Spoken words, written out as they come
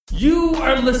You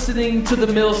are listening to the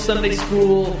Mill Sunday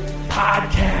School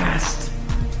podcast.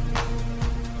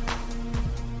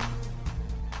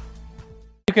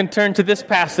 You can turn to this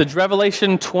passage,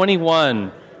 Revelation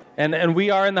 21. And we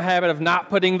are in the habit of not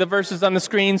putting the verses on the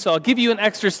screen, so I'll give you an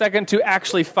extra second to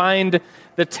actually find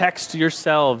the text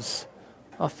yourselves.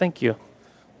 Oh, thank you.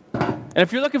 And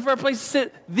if you're looking for a place to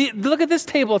sit, look at this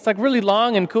table. It's like really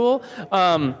long and cool.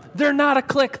 They're not a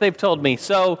clique, they've told me.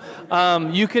 So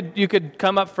you could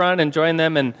come up front and join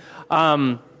them and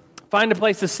find a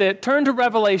place to sit. Turn to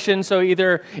Revelation. So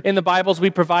either in the Bibles we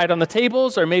provide on the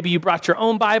tables, or maybe you brought your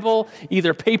own Bible,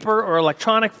 either paper or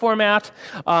electronic format.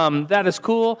 That is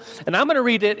cool. And I'm going to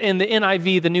read it in the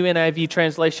NIV, the new NIV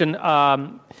translation.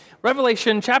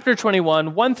 Revelation chapter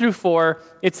 21, 1 through 4,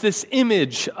 it's this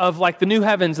image of like the new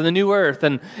heavens and the new earth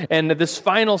and this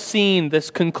final scene,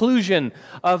 this conclusion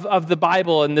of the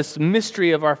Bible and this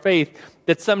mystery of our faith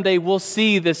that someday we'll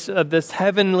see this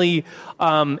heavenly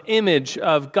image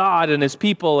of God and His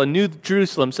people and New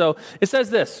Jerusalem. So it says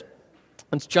this,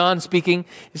 it's John speaking.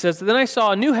 He says, "Then I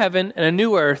saw a new heaven and a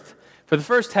new earth, for the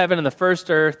first heaven and the first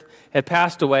earth had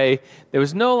passed away. There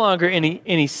was no longer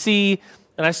any sea.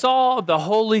 And I saw the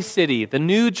holy city, the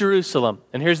new Jerusalem,"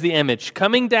 and here's the image,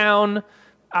 "coming down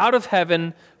out of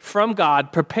heaven from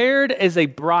God, prepared as a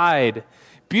bride,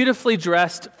 beautifully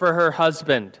dressed for her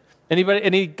husband." Anybody,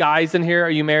 any guys in here? Are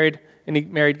you married? Any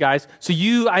married guys? So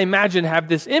you, I imagine, have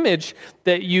this image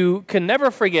that you can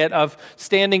never forget of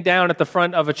standing down at the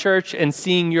front of a church and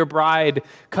seeing your bride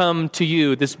come to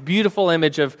you. This beautiful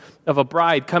image of a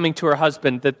bride coming to her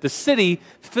husband, that the city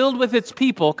filled with its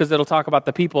people, because it'll talk about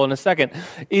the people in a second,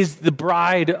 is the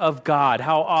bride of God.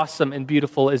 How awesome and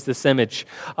beautiful is this image?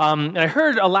 And I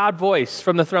heard a loud voice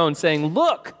from the throne saying,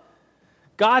 "Look,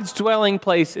 God's dwelling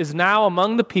place is now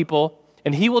among the people,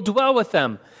 and He will dwell with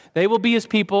them. They will be His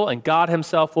people, and God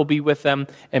Himself will be with them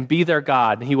and be their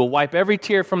God. And He will wipe every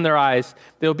tear from their eyes.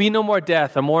 There will be no more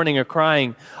death or mourning or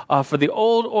crying, for the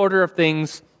old order of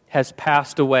things has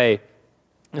passed away."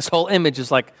 This whole image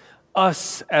is like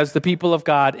us as the people of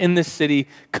God in this city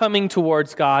coming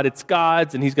towards God. It's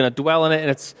God's, and He's going to dwell in it, and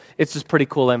it's just a pretty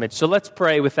cool image. So let's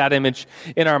pray with that image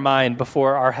in our mind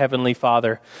before our Heavenly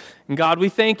Father. And God, we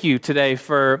thank You today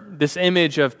for this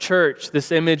image of church,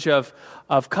 this image of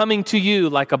coming to You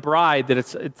like a bride,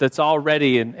 that's all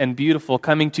ready and beautiful,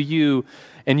 coming to You,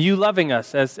 and You loving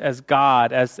us as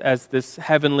God, as this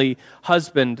heavenly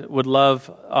husband would love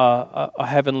a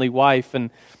heavenly wife. And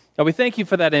God, we thank You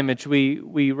for that image.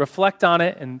 We reflect on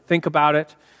it and think about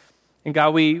it. And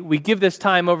God, we give this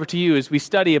time over to You as we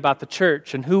study about the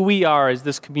church and who we are as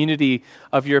this community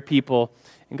of Your people.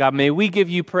 And God, may we give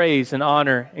You praise and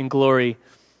honor and glory.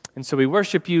 And so we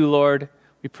worship You, Lord.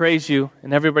 We praise You.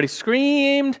 And everybody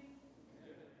screamed,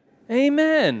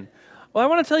 Amen. Well, I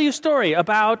want to tell you a story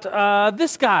about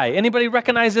this guy. Anybody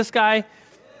recognize this guy?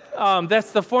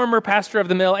 That's the former pastor of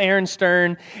the Mill, Aaron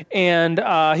Stern, and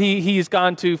he's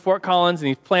gone to Fort Collins, and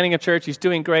he's planning a church. He's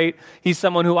doing great. He's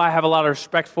someone who I have a lot of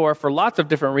respect for lots of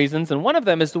different reasons, and one of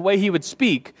them is the way he would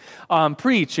speak,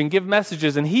 preach, and give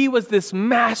messages, and he was this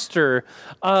master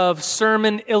of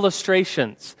sermon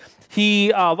illustrations.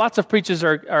 Lots of preachers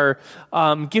are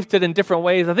gifted in different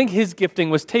ways. I think his gifting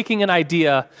was taking an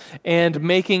idea and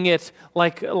making it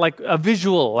like a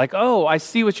visual, like, oh, I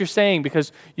see what you're saying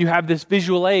because you have this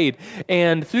visual aid.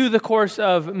 And through the course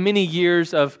of many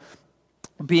years of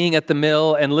being at the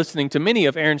Mill and listening to many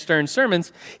of Aaron Stern's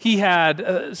sermons, he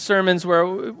had sermons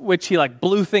which he like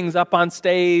blew things up on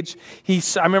stage. I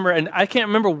remember, and I can't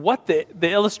remember what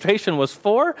the illustration was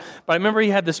for, but I remember he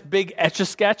had this big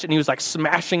Etch-a-Sketch and he was like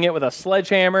smashing it with a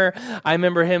sledgehammer. I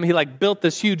remember he like built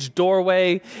this huge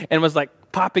doorway and was like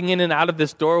popping in and out of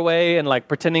this doorway and like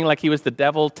pretending like he was the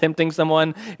devil tempting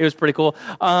someone. It was pretty cool.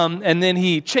 And then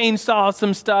he chainsawed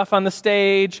some stuff on the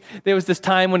stage. There was this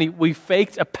time when we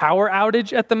faked a power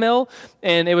outage at the Mill,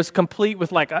 and it was complete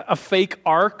with like a fake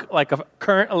arc, like a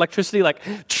current electricity, like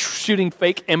shooting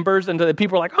fake embers into the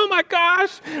people were like, oh my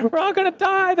gosh, we're all gonna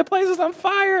die. The place is on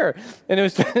fire. And it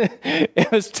was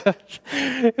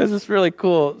it was this really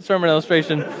cool sermon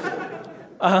illustration.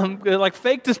 Like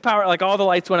faked his power, like all the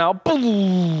lights went out,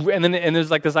 boom, and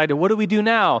there's like this idea, what do we do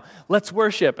now? Let's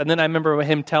worship. And then I remember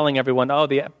him telling everyone, oh,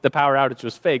 the power outage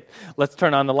was faked. Let's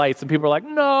turn on the lights. And people were like,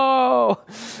 no.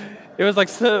 It was like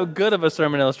so good of a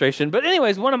sermon illustration. But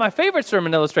anyways, one of my favorite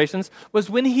sermon illustrations was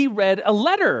when he read a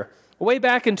letter. Way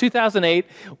back in 2008,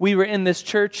 we were in this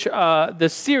church,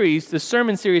 this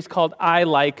sermon series called I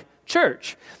Like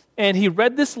Church. And he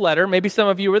read this letter. Maybe some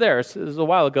of you were there. It was a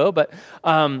while ago, but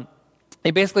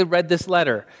he basically read this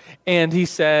letter, and he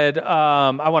said,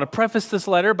 I want to preface this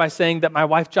letter by saying that my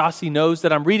wife Jossie knows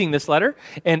that I'm reading this letter,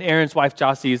 and Aaron's wife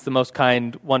Jossie is the most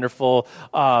kind, wonderful,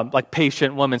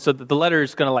 patient woman, so that the letter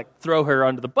is going to throw her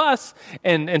under the bus,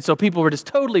 and so people were just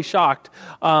totally shocked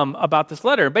about this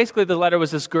letter. Basically, the letter was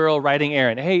this girl writing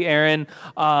Aaron, "Hey, Aaron,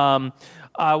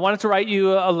 I wanted to write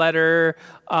you a letter,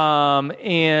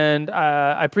 and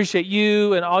I appreciate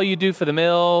you and all you do for the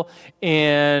mill,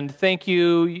 and thank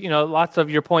you. Lots of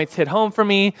your points hit home for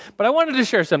me, but I wanted to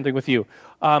share something with you.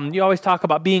 You always talk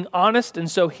about being honest,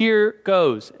 and so here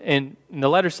goes." And the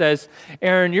letter says,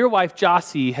 "Aaron, your wife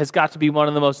Jossie has got to be one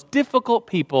of the most difficult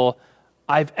people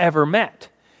I've ever met."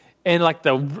 And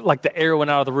the air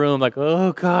went out of the room,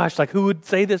 oh gosh, who would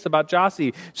say this about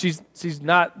Jossie? She's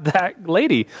not that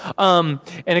lady. And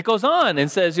it goes on and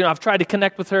says, I've tried to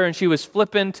connect with her and she was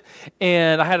flippant,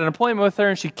 and I had an appointment with her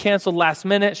and she canceled last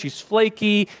minute. She's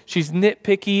flaky, she's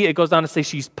nitpicky. It goes on to say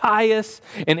she's pious.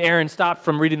 And Aaron stopped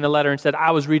from reading the letter and said,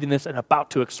 "I was reading this and about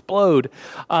to explode."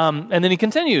 And then he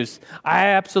continues,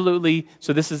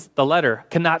 so this is the letter,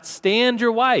 "cannot stand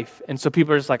your wife." And so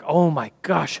people are just like, oh my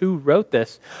gosh, who wrote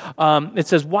this? It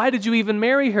says, "Why did you even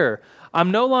marry her? I'm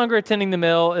no longer attending the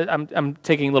mill." I'm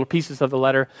taking little pieces of the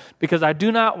letter because I do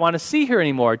not want to see her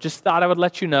anymore. Just thought I would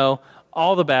let you know.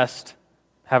 All the best.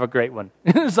 Have a great one.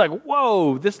 It's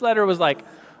whoa, this letter was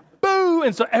boo.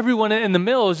 And so everyone in the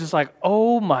mill is just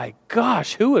oh my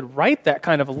gosh, who would write that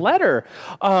kind of a letter?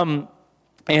 And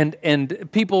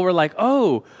people were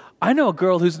oh, I know a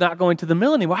girl who's not going to the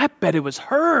mill anymore. I bet it was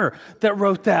her that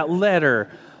wrote that letter.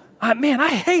 Man, I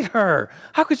hate her.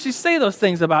 How could she say those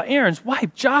things about Aaron's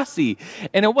wife, Jossie?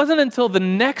 And it wasn't until the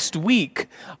next week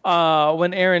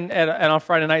when Aaron on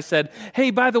Friday night said,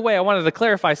 "Hey, by the way, I wanted to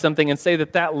clarify something and say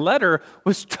that letter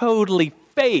was totally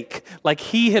fake."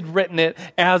 He had written it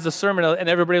as a sermon, and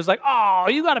everybody was "Oh,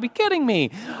 you got to be kidding me."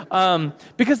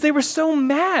 Because they were so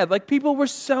mad. People were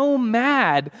so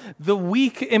mad the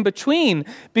week in between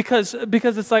because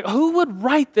it's who would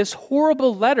write this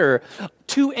horrible letter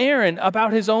to Aaron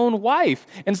about his own wife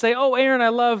and say, "Oh, Aaron, I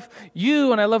love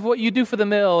you and I love what you do for the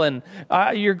mill and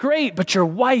you're great, but your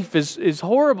wife is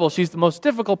horrible. She's the most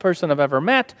difficult person I've ever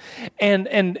met." And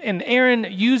Aaron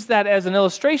used that as an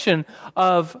illustration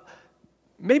of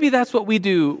maybe that's what we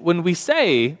do when we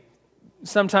say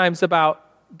sometimes about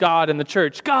God and the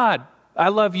church. "God, I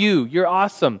love you. You're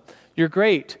awesome. You're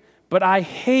great. But I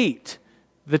hate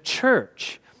the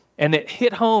church." And it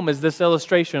hit home as this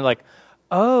illustration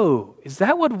oh, is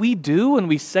that what we do when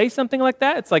we say something like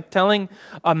that? It's telling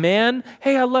a man,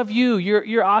 "Hey, I love you.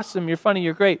 You're awesome. You're funny.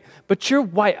 You're great. But your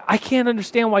wife, I can't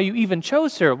understand why you even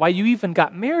chose her, why you even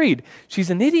got married. She's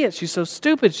an idiot. She's so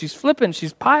stupid. She's flippant.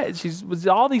 She's pious. She's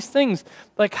all these things.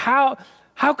 How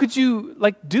could you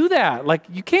do that?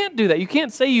 You can't do that. You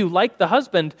can't say you like the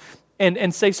husband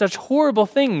and say such horrible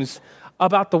things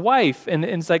about the wife." And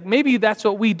it's maybe that's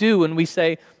what we do when we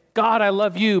say, "God, I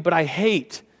love you, but I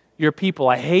hate your people.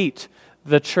 I hate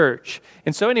the church."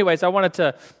 And so anyways, I wanted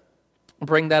to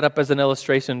bring that up as an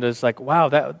illustration. It's wow,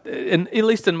 that, at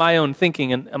least in my own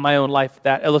thinking and in my own life,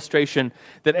 that illustration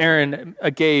that Aaron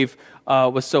gave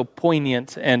was so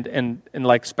poignant and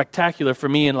spectacular for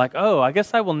me. And oh, I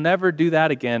guess I will never do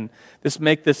that again.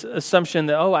 Make this assumption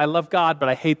that, oh, I love God, but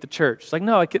I hate the church. It's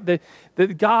no, the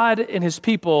God and his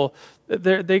people,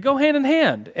 they go hand in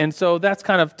hand. And so that's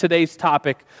kind of today's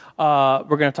topic. We're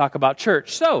going to talk about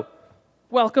church. So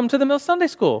welcome to the Mill Sunday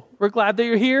School. We're glad that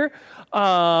you're here.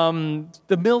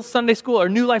 The Mill Sunday School, or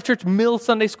New Life Church Mill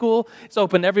Sunday School, it's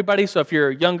open to everybody. So if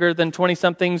you're younger than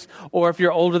 20-somethings or if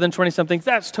you're older than 20-somethings,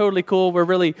 that's totally cool. We're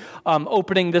really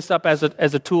opening this up as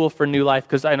a tool for New Life,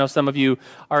 because I know some of you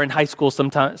are in high school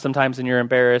sometimes and you're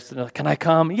embarrassed. And "Can I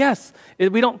come?" Yes.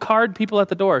 We don't card people at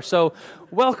the door. So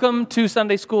welcome to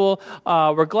Sunday School.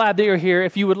 We're glad that you're here.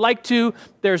 If you would like to,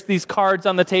 there's these cards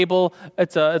on the table.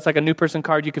 It's like a new person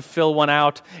card. You could fill one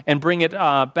out and bring it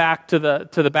back to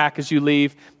the back as you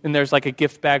leave. And there's a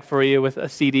gift bag for you with a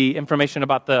CD, information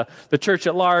about the church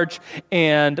at large,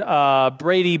 and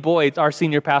Brady Boyd's, our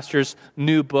senior pastor's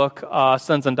new book,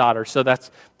 Sons and Daughters. So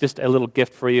that's just a little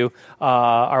gift for you,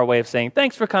 our way of saying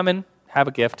thanks for coming. Have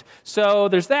a gift. So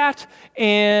there's that.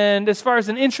 And as far as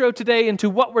an intro today into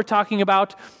what we're talking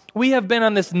about, we have been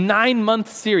on this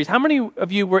 9-month series. How many of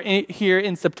you were here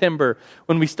in September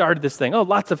when we started this thing? Oh,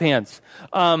 lots of hands.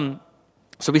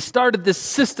 So we started this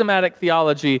systematic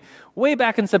theology way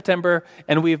back in September,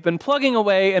 and we've been plugging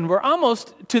away, and we're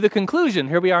almost to the conclusion.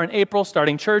 Here we are in April,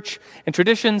 starting church and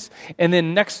traditions, and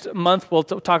then next month we'll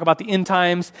talk about the end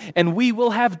times, and we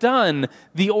will have done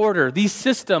the order, the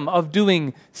system of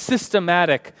doing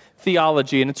systematic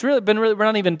theology. And it's we're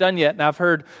not even done yet, and I've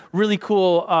heard really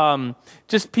cool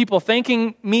just people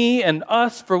thanking me and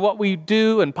us for what we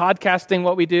do and podcasting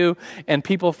what we do, and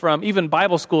people from even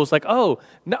Bible schools like, oh,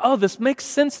 this makes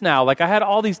sense now. Like I had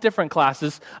all these different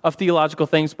classes of theological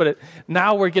things, but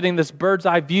now we're getting this bird's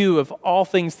eye view of all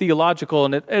things theological,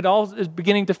 and it all is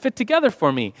beginning to fit together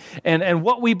for me. And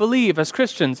what we believe as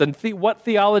Christians and what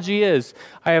theology is,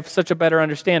 I have such a better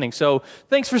understanding. So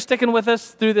thanks for sticking with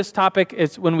us through this topic.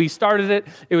 It's when we started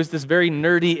it was this very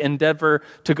nerdy endeavor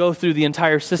to go through the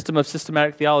entire system of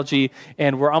systematic theology,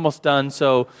 and we're almost done,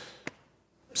 so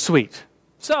sweet.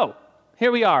 So,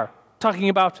 here we are, talking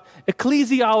about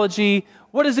ecclesiology.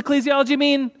 What does ecclesiology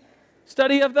mean?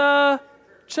 Study of the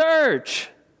church.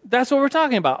 That's what we're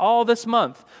talking about all this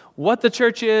month. What the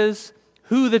church is,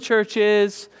 who the church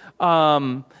is.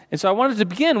 And so I wanted to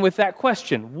begin with that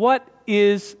question. What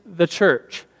is the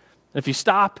church? And if you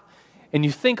stop and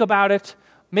you think about it,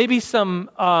 maybe some,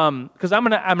 because I'm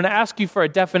gonna ask you for a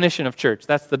definition of church.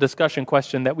 That's the discussion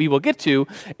question that we will get to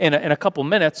in a couple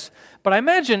minutes. But I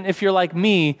imagine if you're like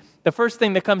me, the first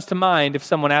thing that comes to mind if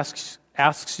someone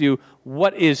asks you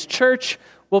what is church,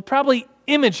 well, probably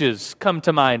images come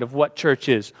to mind of what church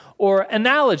is, or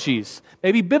analogies,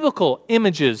 maybe biblical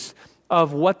images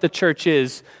of what the church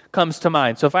is comes to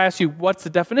mind. So if I ask you what's the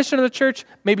definition of the church,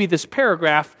 maybe this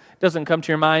paragraph doesn't come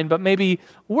to your mind, but maybe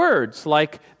words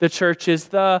like the church is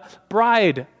the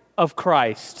bride of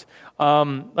Christ.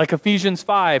 Like Ephesians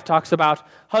 5 talks about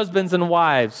husbands and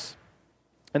wives.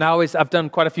 And I've done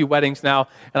quite a few weddings now,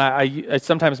 and I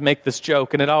sometimes make this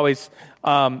joke, and it always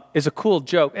is a cool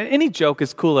joke. And any joke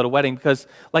is cool at a wedding because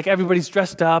like everybody's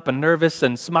dressed up and nervous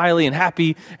and smiley and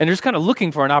happy, and they're just kind of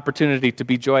looking for an opportunity to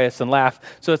be joyous and laugh.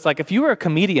 So it's like if you were a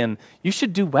comedian, you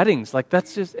should do weddings. Like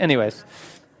that's just, anyways.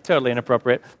 Totally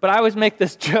inappropriate. But I always make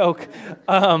this joke.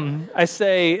 I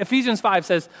say, Ephesians 5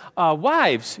 says,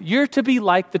 wives, you're to be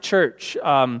like the church,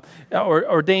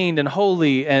 ordained and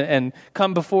holy and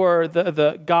come before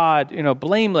the God,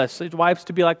 blameless. Wives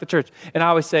to be like the church. And I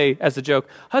always say, as a joke,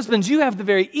 husbands, you have the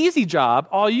very easy job.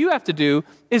 All you have to do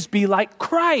is be like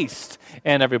Christ.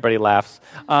 And everybody laughs.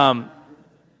 Come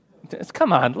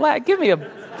on,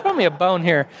 throw me a bone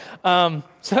here.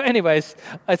 So anyways,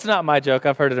 it's not my joke.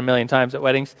 I've heard it a million times at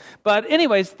weddings. But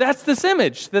anyways, that's this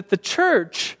image that the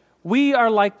church, we,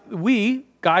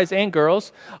 guys and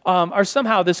girls, are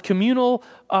somehow this communal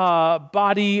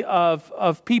body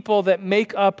of people that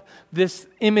make up this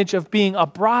image of being a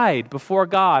bride before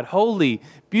God, holy,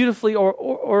 beautifully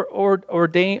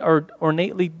ordained or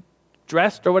ornately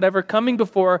dressed or whatever, coming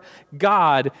before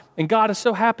God, and God is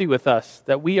so happy with us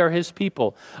that we are His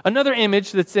people. Another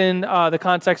image that's in the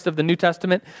context of the New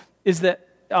Testament is that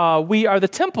we are the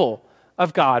temple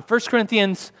of God. 1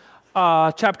 Corinthians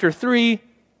chapter 3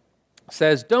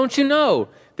 says, don't you know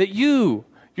that you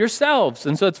yourselves,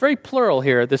 and so it's very plural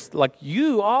here, this like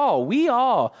we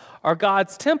all are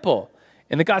God's temple,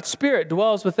 and that God's Spirit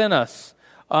dwells within us.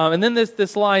 And then there's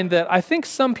this line that I think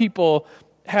some people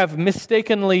have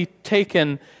mistakenly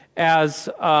taken as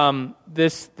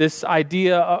this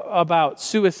idea about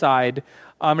suicide.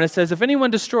 And it says, if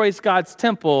anyone destroys God's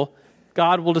temple,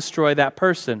 God will destroy that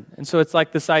person. And so it's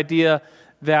like this idea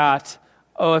that,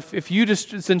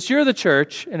 since you're the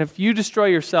church, and if you destroy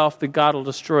yourself, then God will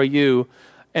destroy you.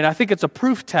 And I think it's a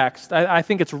proof text. I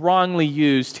think it's wrongly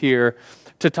used here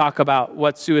to talk about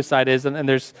what suicide is. And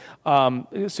there's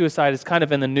suicide is kind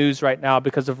of in the news right now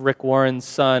because of Rick Warren's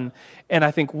son. And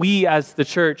I think we as the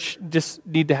church just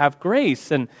need to have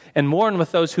grace and mourn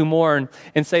with those who mourn,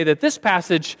 and say that this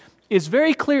passage is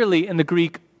very clearly in the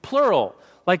Greek plural.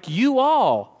 Like we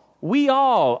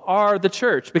all are the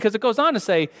church, because it goes on to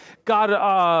say,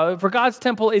 for God's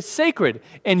temple is sacred,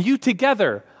 and you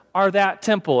together are that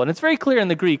temple. And it's very clear in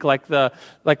the Greek, like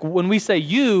when we say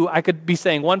you, I could be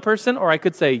saying one person, or I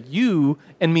could say you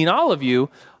and mean all of you.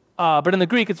 But in the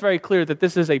Greek, it's very clear that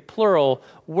this is a plural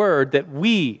word, that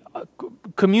we,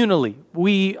 communally,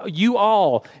 you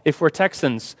all, if we're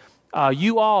Texans,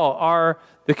 you all are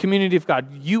the community of God.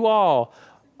 You all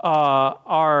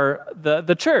are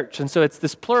the church. And so it's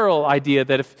this plural idea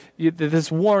that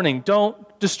this warning, don't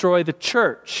destroy the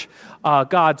church,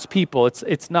 God's people.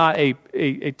 It's not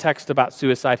a text about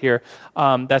suicide here.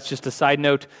 That's just a side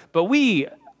note. But we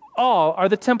all are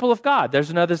the temple of God.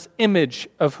 There's another image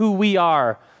of who we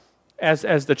are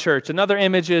as the church. Another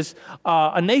image is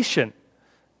a nation,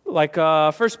 like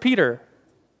 1 Peter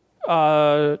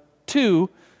 2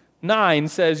 9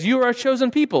 says, you are a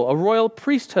chosen people, a royal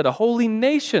priesthood, a holy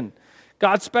nation,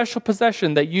 God's special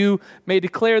possession, that you may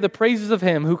declare the praises of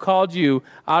him who called you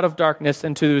out of darkness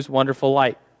into his wonderful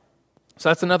light. So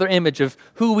that's another image of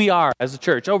who we are as a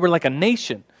church. Oh, we're like a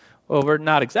nation. Well, we're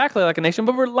not exactly like a nation,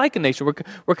 but we're like a nation.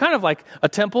 We're kind of like a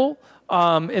temple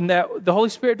in that the Holy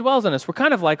Spirit dwells in us. We're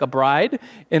kind of like a bride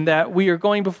in that we are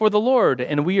going before the Lord,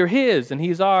 and we are his, and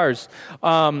he's ours.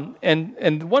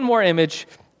 And one more image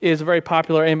is a very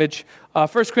popular image. 1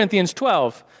 Corinthians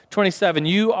 12:27.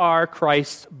 You are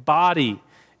Christ's body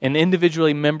and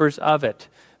individually members of it.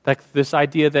 Like this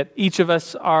idea that each of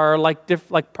us are like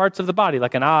parts of the body,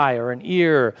 like an eye or an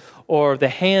ear or the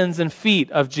hands and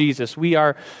feet of Jesus. We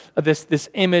are this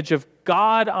image of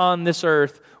God on this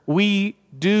earth. When we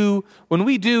do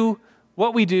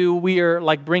what we do, we are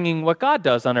like bringing what God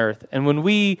does on earth. And when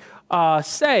we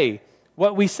say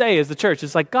what we say as the church,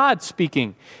 it's like God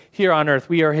speaking here on earth.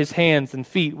 We are his hands and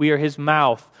feet. We are his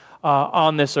mouth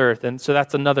on this earth. And so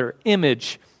that's another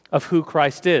image of who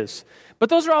Christ is. But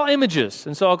those are all images.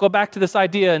 And so I'll go back to this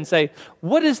idea and say,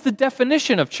 what is the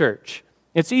definition of church?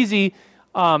 It's easy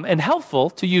and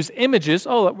helpful to use images.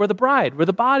 Oh, we're the bride. We're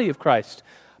the body of Christ.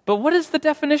 But what is the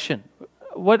definition?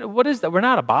 What is that? We're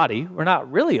not a body. We're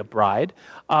not really a bride.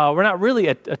 We're not really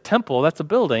a temple. That's a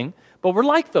building. But we're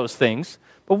like those things.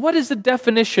 But what is the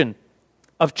definition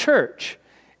of church?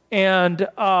 And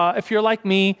if you're like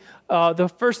me, the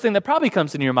first thing that probably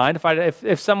comes into your mind,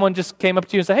 if someone just came up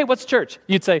to you and said, hey, what's church?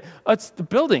 You'd say, oh, it's the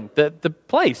building, the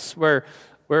place where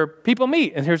people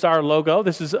meet. And here's our logo.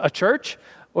 This is a church.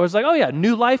 Or it's like, oh yeah,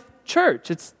 New Life Church.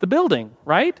 It's the building,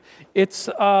 right? It's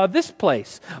this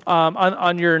place.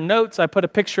 On your notes, I put a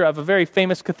picture of a very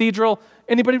famous cathedral.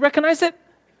 Anybody recognize it?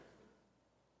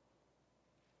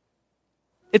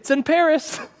 It's in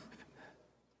Paris.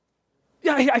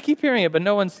 Yeah, I keep hearing it, but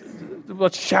no one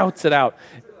shouts it out.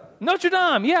 Notre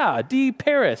Dame, yeah, de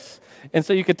Paris. And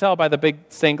so you could tell by the big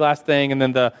stained glass thing, and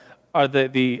then the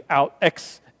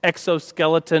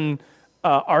exoskeleton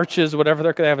arches,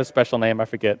 whatever they have a special name, I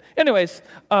forget. Anyways,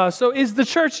 so is the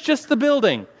church just the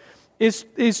building?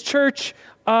 Is church?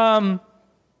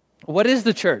 What is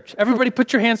the church? Everybody,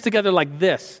 put your hands together like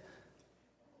this,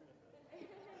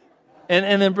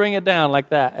 and then bring it down like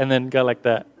that, and then go like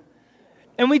that.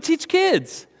 And we teach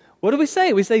kids. What do we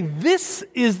say? We say, this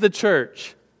is the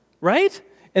church, right?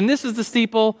 And this is the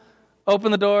steeple.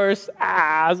 Open the doors.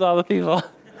 It's all the people.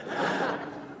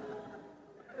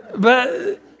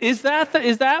 But is that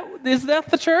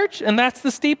the church? And that's the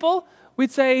steeple?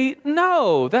 We'd say,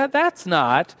 no, that's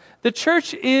not. The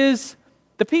church is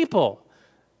the people.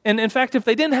 And in fact, if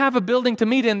they didn't have a building to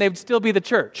meet in, they'd still be the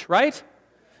church, right?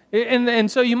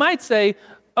 And so you might say,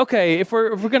 okay, if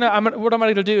we're gonna, what I'm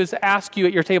going to do is ask you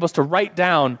at your tables to write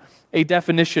down a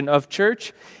definition of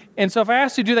church. And so if I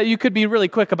asked you to do that, you could be really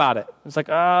quick about it. It's like,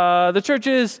 the church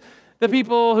is the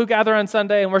people who gather on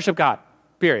Sunday and worship God,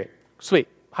 period. Sweet.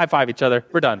 High five each other.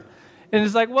 We're done. And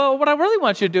it's like, well, what I really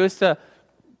want you to do is to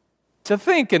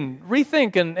think and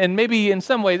rethink and maybe in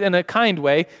some ways, in a kind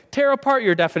way, tear apart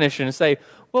your definition and say,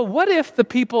 well, what if the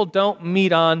people don't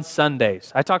meet on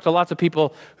Sundays? I talk to lots of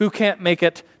people who can't make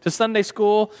it to Sunday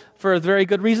school for a very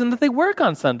good reason that they work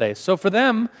on Sundays. So for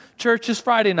them, church is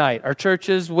Friday night, or church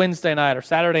is Wednesday night, or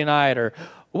Saturday night, or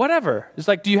whatever. It's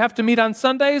like, do you have to meet on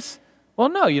Sundays? Well,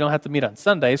 no, you don't have to meet on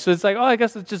Sundays. So it's like, oh, I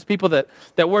guess it's just people that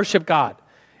worship God.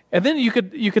 And then you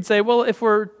could say, well, if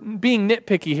we're being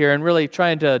nitpicky here and really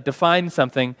trying to define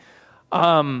something,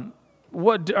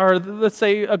 let's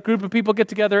say a group of people get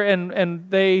together and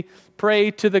they pray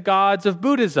to the gods of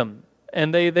Buddhism,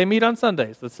 and they meet on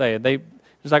Sundays, let's say, and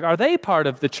it's like, are they part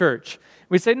of the church?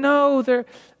 We say, no,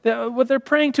 they're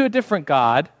praying to a different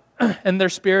God, and they're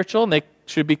spiritual, and they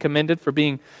should be commended for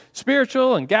being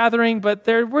spiritual and gathering, but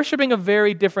they're worshiping a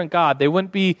very different God. They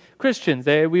wouldn't be Christians.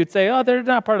 We would say, oh, they're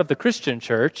not part of the Christian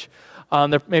church.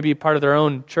 They're maybe part of their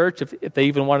own church, if they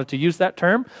even wanted to use that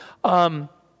term.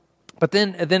 But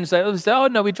then say, oh,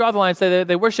 no, we draw the line and say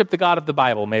they worship the God of the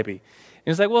Bible, maybe.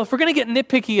 And it's like, well, if we're going to get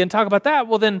nitpicky and talk about that,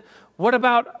 well, then what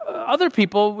about other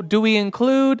people? Do we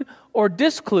include or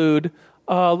disclude,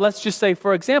 let's just say,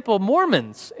 for example,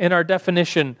 Mormons in our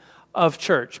definition of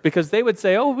church? Because they would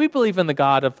say, oh, we believe in the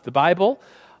God of the Bible.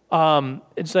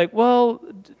 It's like, well,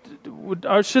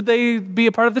 should they be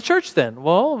a part of the church then?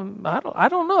 Well, I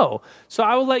don't know. So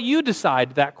I will let you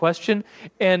decide that question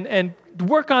and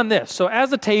work on this. So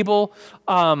as a table,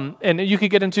 and you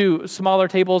could get into smaller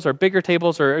tables or bigger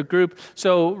tables or a group.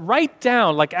 So write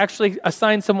down, like actually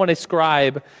assign someone a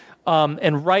scribe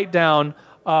and write down,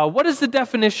 what is the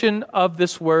definition of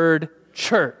this word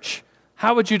church?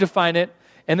 How would you define it?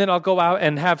 and then I'll go out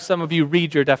and have some of you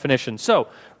read your definition. So,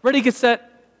 ready, get set,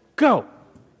 go.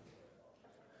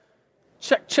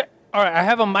 Check, check. All right, I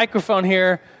have a microphone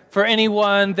here for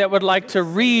anyone that would like to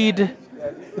read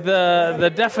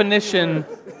the definition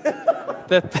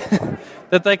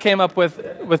that they came up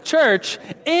with church.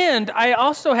 And I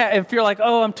also have, if you're like,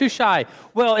 oh, I'm too shy.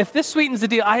 Well, if this sweetens the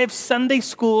deal, I have Sunday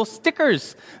school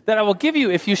stickers that I will give you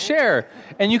if you share.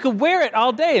 And you can wear it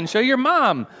all day and show your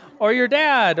mom or your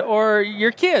dad or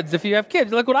your kids if you have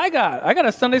kids. Look what I got. I got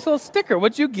a Sunday school sticker.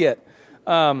 What'd you get?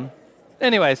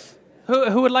 Anyways,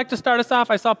 who would like to start us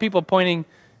off? I saw people pointing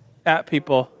at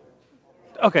people.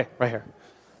 Okay, right here.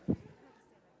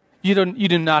 You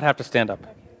do not have to stand up.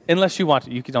 Unless you want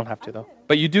to. You don't have to, though.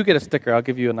 But you do get a sticker. I'll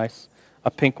give you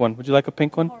a pink one. Would you like a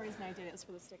pink one? The whole reason I did it was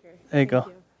for the sticker. There you go.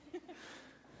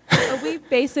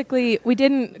 We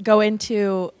didn't go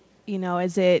into,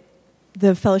 is it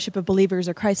the fellowship of believers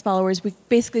or Christ followers? We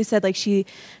basically said, like, she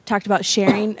talked about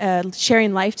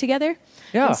sharing life together.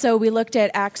 Yeah. And so we looked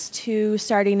at Acts 2,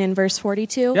 starting in verse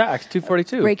 42. Yeah, Acts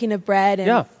 2:42. Breaking of bread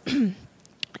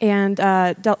and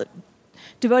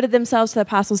devoted themselves to the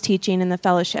apostles' teaching and the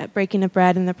fellowship, breaking of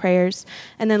bread and the prayers.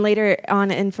 And then later on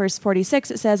in verse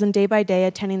 46, it says, and day by day,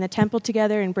 attending the temple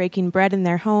together and breaking bread in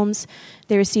their homes,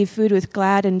 they received food with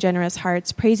glad and generous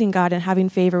hearts, praising God and having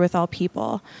favor with all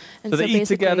people. And so they eat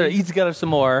together some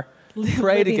more,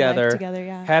 pray together,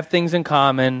 have things in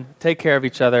common, take care of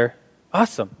each other.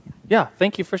 Awesome. Yeah,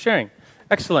 thank you for sharing.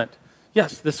 Excellent.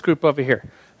 Yes, this group over here.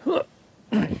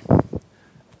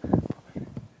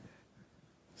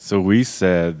 So we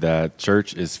said that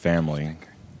church is family.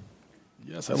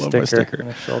 Yes, I love my sticker. On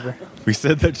his shoulder. We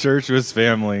said that church was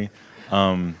family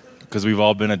because we've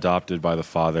all been adopted by the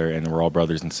Father and we're all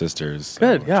brothers and sisters.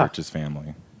 Good, yeah. Church is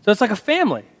family. So it's like a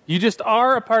family. You just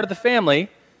are a part of the family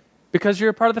because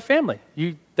you're a part of the family.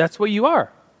 That's what you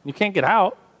are. You can't get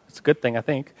out. It's a good thing, I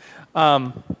think.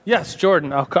 Yes,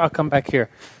 Jordan, I'll come back here.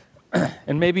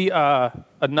 And maybe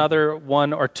another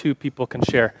one or two people can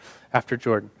share after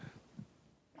Jordan.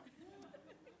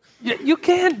 You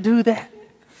can't do that,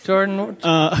 Jordan.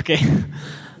 Okay.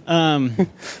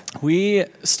 We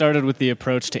started with the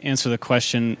approach to answer the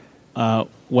question,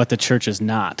 what the church is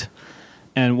not,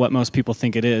 and what most people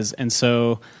think it is. And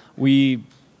so we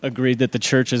agreed that the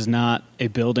church is not a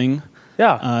building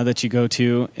that you go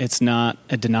to. It's not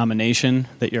a denomination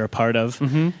that you're a part of,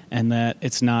 and that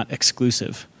it's not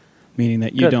exclusive, meaning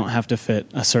that you don't have to fit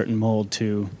a certain mold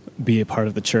to be a part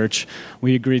of the church.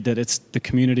 We agreed that it's the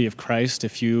community of Christ.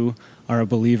 If you are a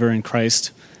believer in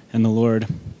Christ and the Lord,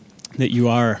 that you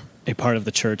are a part of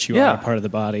the church. You are a part of the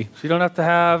body. So you don't have to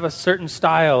have a certain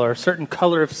style or a certain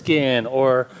color of skin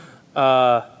or...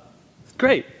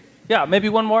 great. Yeah, maybe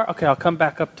one more? Okay, I'll come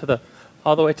back up to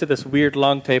all the way to this weird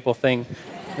long table thing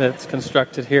that's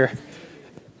constructed here.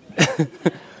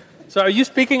 So are you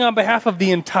speaking on behalf of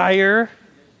the entire...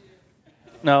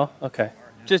 No? Okay.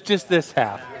 Just this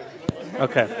half.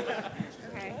 Okay.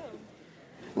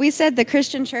 We said the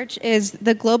Christian church is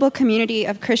the global community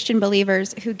of Christian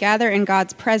believers who gather in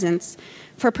God's presence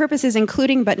for purposes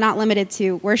including but not limited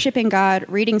to worshiping God,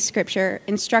 reading Scripture,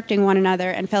 instructing one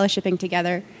another, and fellowshipping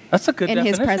together. That's a good in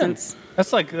definition. His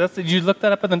presence. Did you look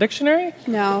that up in the dictionary?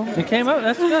 No. You came up?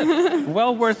 That's good.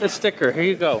 Well worth a sticker. Here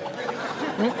you go.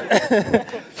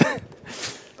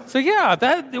 So yeah,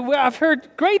 I've heard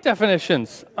great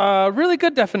definitions, really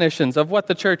good definitions of what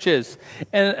the church is.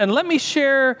 And let me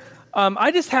share,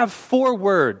 I just have 4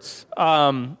 words,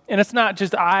 and it's not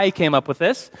just I came up with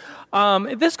this.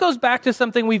 This goes back to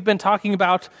something we've been talking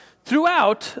about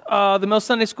throughout the Mill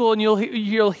Sunday School, and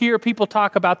you'll hear people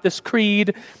talk about this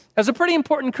creed as a pretty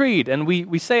important creed. And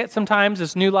we say it sometimes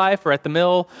as New Life or at the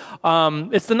Mill.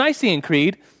 It's the Nicene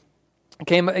Creed.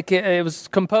 It was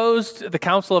composed, the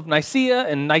Council of Nicaea,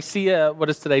 and Nicaea, what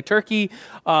is today Turkey,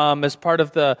 as part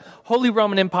of the Holy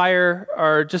Roman Empire,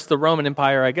 or just the Roman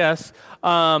Empire, I guess.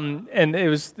 And it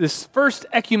was this first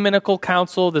ecumenical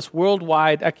council, this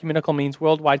worldwide, ecumenical means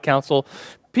worldwide council.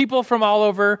 People from all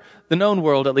over the known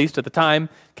world, at least at the time,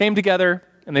 came together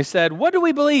and they said, what do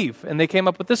we believe? And they came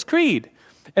up with this creed.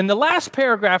 And the last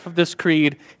paragraph of this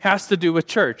creed has to do with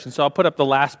church. And so I'll put up the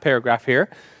last paragraph here.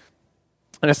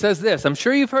 And it says this. I'm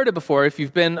sure you've heard it before. If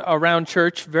you've been around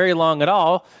church very long at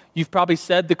all, you've probably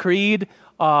said the creed.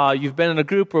 You've been in a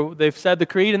group where they've said the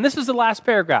creed. And this is the last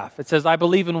paragraph. It says, I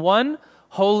believe in one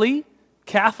holy,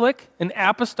 Catholic, and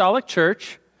apostolic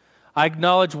church. I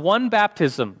acknowledge one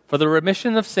baptism for the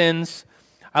remission of sins.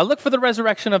 I look for the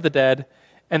resurrection of the dead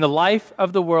and the life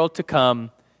of the world to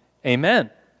come. Amen.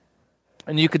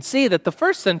 And you could see that the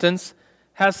first sentence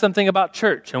has something about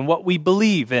church and what we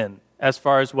believe in as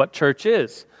far as what church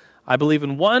is. I believe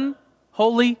in one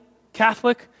holy,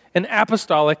 Catholic, and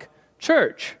apostolic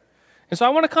church. And so I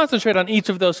want to concentrate on each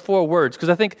of those four words because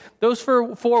I think those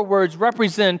four words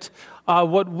represent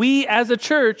what we as a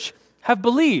church have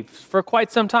believed for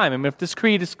quite some time. I mean, if this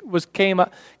creed came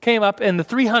up in the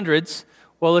 300s,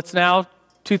 well, it's now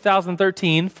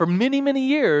 2013. For many, many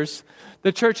years,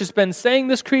 the church has been saying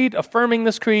this creed, affirming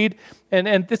this creed, and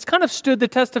it's kind of stood the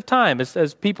test of time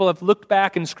as people have looked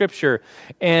back in Scripture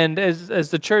and as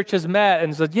the church has met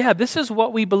and said, yeah, this is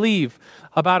what we believe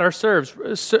about ourselves.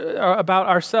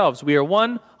 We are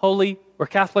one, holy, we're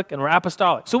Catholic, and we're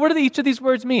apostolic. So what do each of these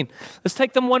words mean? Let's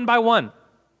take them one by one,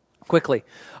 quickly.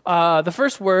 The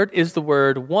first word is the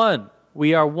word one.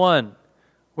 We are one.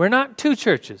 We're not two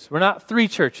churches. We're not three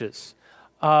churches.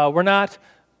 We're not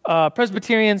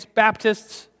Presbyterians,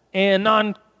 Baptists, and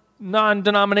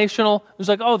non-denominational. It's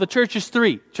like, the church is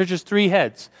three. Church is three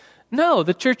heads. No,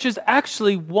 the church is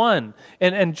actually one.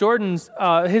 And Jordan's,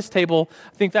 his table,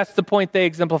 I think that's the point they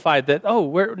exemplified, that,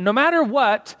 no matter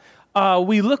what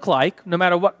we look like, no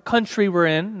matter what country we're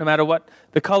in, no matter what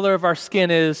the color of our skin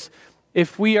is,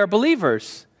 if we are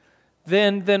believers,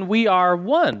 then we are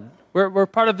one. We're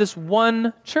part of this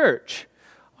one church.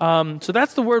 So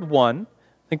that's the word one.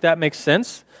 I think that makes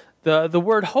sense. The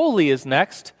word holy is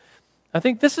next. I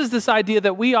think this is this idea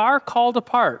that we are called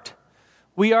apart.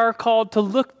 We are called to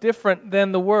look different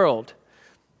than the world.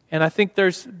 And I think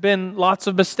there's been lots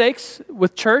of mistakes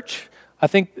with church. I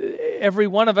think every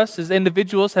one of us as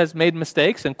individuals has made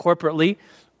mistakes, and corporately,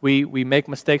 we make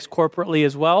mistakes corporately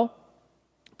as well.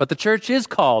 But the church is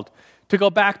called to go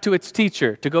back to its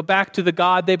teacher, to go back to the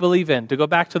God they believe in, to go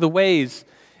back to the ways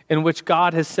in which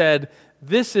God has said,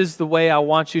 this is the way I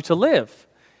want you to live.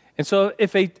 And so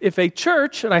if a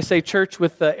church, and I say church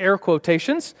with the air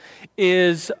quotations,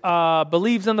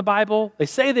 believes in the Bible, they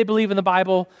say they believe in the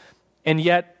Bible, and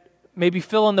yet maybe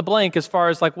fill in the blank as far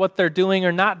as like what they're doing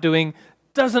or not doing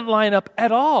doesn't line up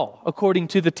at all according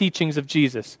to the teachings of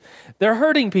Jesus. They're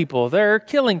hurting people, they're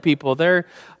killing people, they're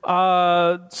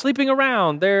sleeping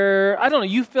around,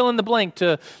 you fill in the blank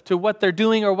to what they're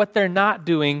doing or what they're not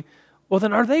doing. Well,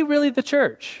 then are they really the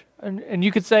church? And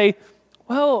you could say,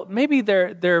 well, maybe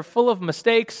they're full of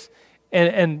mistakes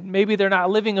and maybe they're not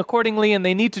living accordingly and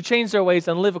they need to change their ways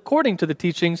and live according to the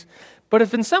teachings. But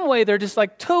if in some way they're just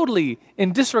like totally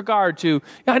in disregard to,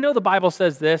 I know the Bible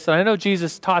says this and I know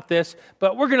Jesus taught this,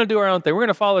 but we're going to do our own thing. We're going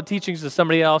to follow the teachings of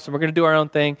somebody else and we're going to do our own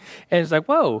thing. And it's like,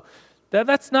 whoa,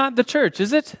 that's not the church,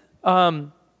 is it?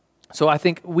 So I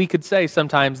think we could say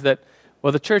sometimes that,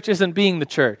 well, the church isn't being the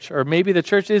church, or maybe the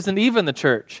church isn't even the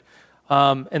church.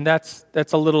 And that's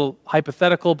a little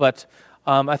hypothetical, but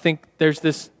I think there's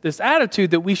this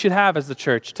attitude that we should have as the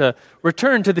church to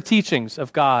return to the teachings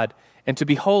of God and to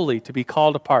be holy, to be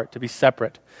called apart, to be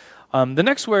separate. The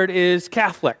next word is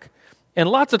Catholic. And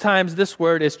lots of times this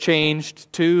word is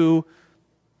changed to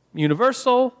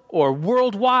universal or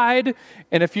worldwide.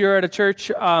 And if you're at a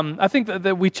church, I think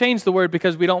that we changed the word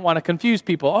because we don't want to confuse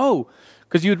people.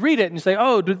 Because you'd read it and you say,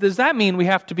 does that mean we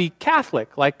have to be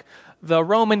Catholic, like the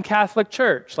Roman Catholic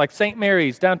Church, like St.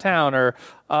 Mary's downtown,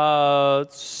 or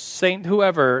St.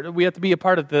 whoever? We have to be a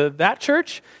part of that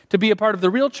church to be a part of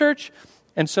the real church.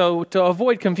 And so to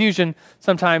avoid confusion,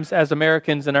 sometimes as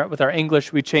Americans and with our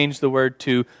English, we change the word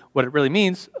to what it really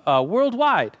means,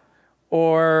 worldwide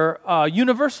or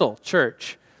universal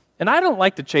church. And I don't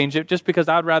like to change it just because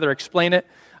I would rather explain it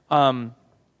and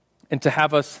to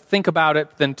have us think about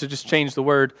it than to just change the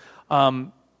word.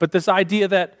 But this idea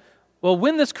that, well,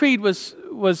 when this creed was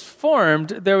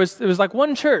formed, it was like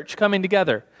one church coming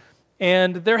together.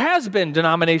 And there has been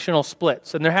denominational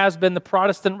splits, and there has been the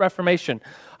Protestant Reformation.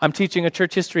 I'm teaching a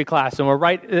church history class, and we're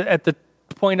right at the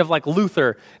point of like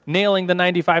Luther nailing the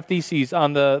 95 Theses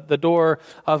on the door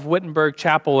of Wittenberg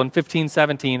Chapel in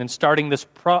 1517 and starting this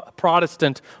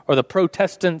Protestant, or the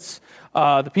Protestants,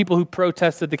 the people who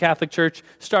protested the Catholic Church,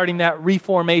 starting that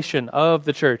reformation of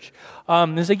the church.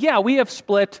 They say, yeah, we have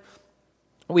split,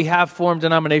 we have formed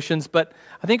denominations, but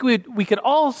I think we could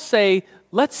all say,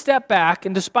 let's step back,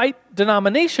 and despite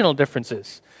denominational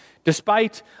differences,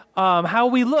 despite how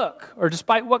we look, or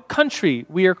despite what country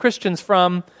we are Christians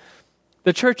from,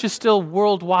 the church is still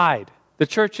worldwide. The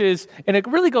church is, and it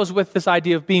really goes with this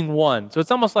idea of being one. So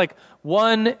it's almost like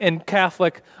one and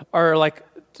Catholic are like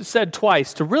said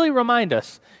twice to really remind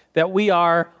us that we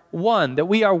are one, that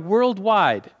we are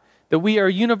worldwide, that we are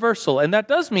universal. And that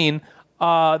does mean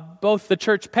both the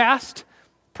church past,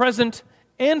 present,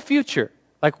 and future.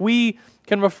 Like we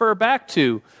can refer back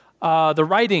to the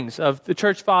writings of the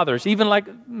church fathers, even like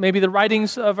maybe the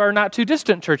writings of our not too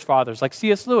distant church fathers, like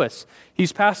C.S. Lewis.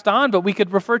 He's passed on, but we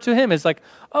could refer to him as like,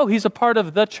 oh, he's a part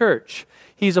of the church.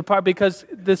 He's a part because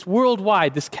this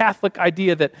worldwide, this Catholic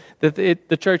idea that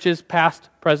the church is past,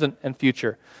 present, and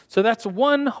future. So that's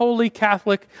one holy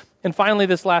Catholic. And finally,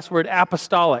 this last word,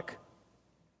 apostolic.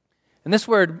 And this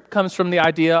word comes from the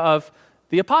idea of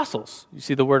the apostles. You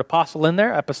see the word apostle in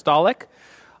there, apostolic.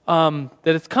 That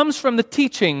it comes from the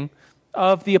teaching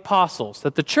of the apostles,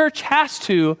 that the church has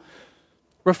to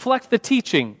reflect the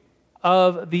teaching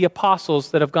of the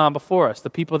apostles that have gone before us, the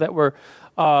people that were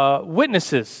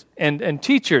witnesses and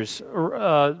teachers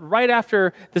right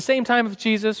after the same time of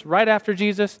Jesus, right after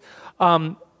Jesus.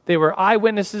 They were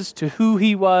eyewitnesses to who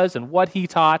he was and what he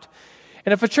taught.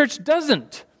 And if a church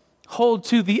doesn't hold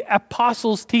to the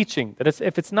apostles' teaching, that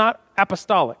if it's not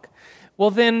apostolic, well,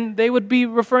 then they would be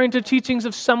referring to teachings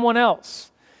of someone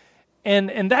else.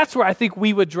 And that's where I think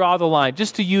we would draw the line,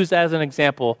 just to use as an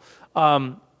example,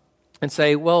 and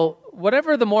say, well,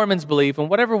 whatever the Mormons believe and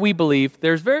whatever we believe,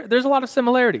 there's a lot of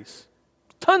similarities,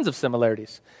 tons of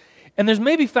similarities. And there's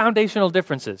maybe foundational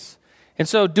differences. And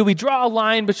so do we draw a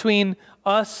line between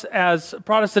us as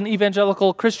Protestant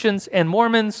evangelical Christians and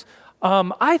Mormons?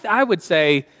 I would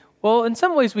say, well, in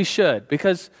some ways we should,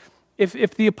 because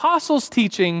if the apostles'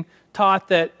 teaching taught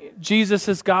that Jesus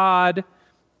is God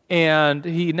and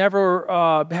he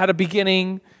never had a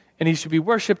beginning and he should be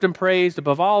worshiped and praised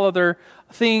above all other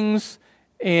things,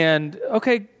 and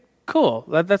okay, cool,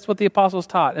 that's what the apostles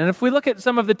taught. And if we look at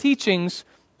some of the teachings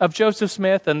of Joseph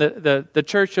Smith and the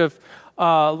Church of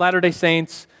Latter-day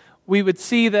Saints, we would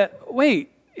see that,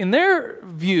 wait, in their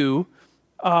view,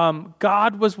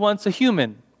 God was once a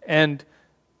human and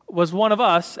was one of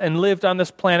us and lived on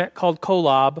this planet called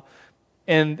Kolob,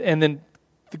 and then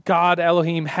God,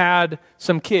 Elohim, had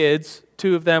some kids,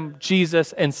 two of them,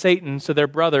 Jesus and Satan, so they're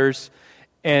brothers,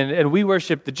 and we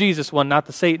worship the Jesus one, not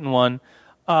the Satan one.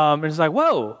 And it's like,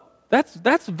 whoa,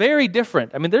 that's very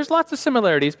different. I mean, there's lots of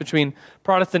similarities between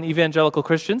Protestant evangelical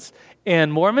Christians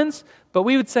and Mormons, but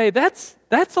we would say that's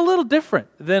a little different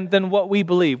than what we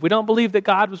believe. We don't believe that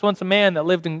God was once a man that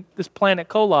lived in this planet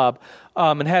Kolob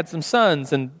and had some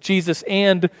sons, and Jesus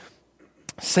and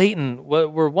Satan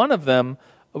were one of them.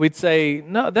 We'd say,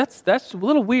 no, that's a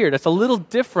little weird. That's a little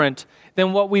different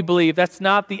than what we believe. That's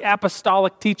not the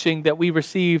apostolic teaching that we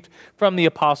received from the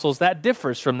apostles. That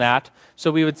differs from that.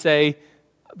 So we would say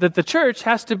that the church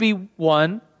has to be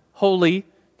one, holy,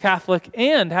 Catholic,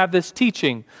 and have this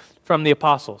teaching from the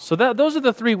apostles. So those are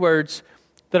the three words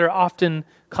that are often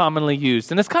commonly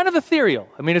used. And it's kind of ethereal.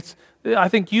 I mean, I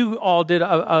think you all did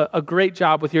a great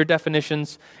job with your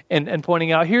definitions and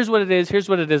pointing out, here's what it is, here's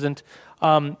what it isn't.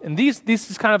 And these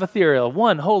is kind of ethereal.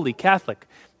 One, holy, Catholic,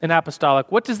 and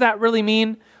apostolic. What does that really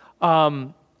mean?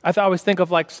 I always think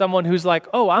of like someone who's like,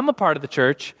 oh, I'm a part of the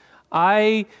church.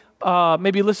 I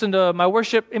maybe listen to my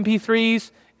worship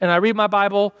MP3s, and I read my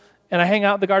Bible, and I hang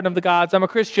out in the Garden of the Gods. I'm a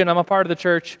Christian. I'm a part of the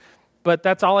church, but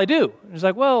that's all I do. It's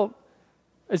like, well,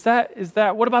 is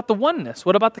that? What about the oneness?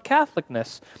 What about the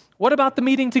Catholicness? What about the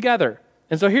meeting together?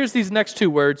 And so here's these next two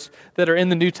words that are in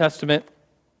the New Testament,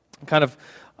 kind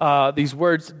of these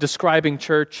words describing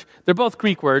church. They're both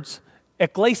Greek words.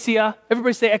 Ekklesia.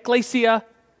 Everybody say ekklesia.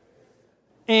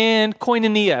 And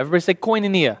koinonia. Everybody say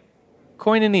koinonia.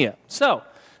 Koinonia. So,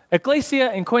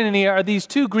 ekklesia and koinonia are these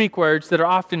two Greek words that are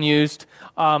often used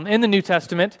in the New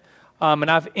Testament, and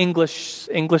I have English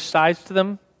sides to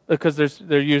them because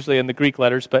they're usually in the Greek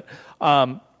letters, but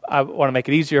I want to make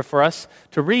it easier for us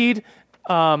to read.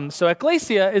 So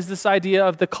ekklesia is this idea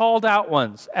of the called out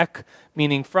ones. Ek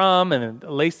meaning from, and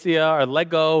lesia or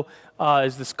lego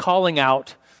is this calling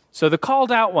out. So the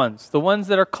called out ones, the ones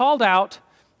that are called out,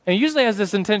 and it usually has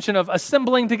this intention of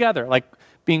assembling together, like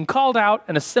being called out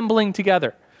and assembling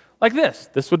together. Like this.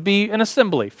 This would be an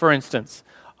assembly, for instance.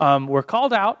 We're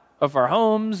called out of our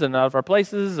homes and out of our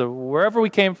places or wherever we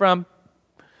came from.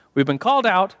 We've been called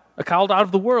out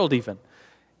of the world even.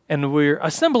 And we're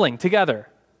assembling together.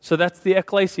 So that's the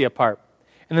ekklesia part.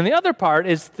 And then the other part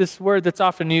is this word that's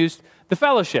often used, the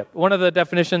fellowship. One of the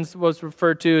definitions was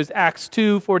referred to as Acts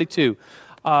 2:42.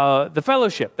 The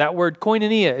fellowship, that word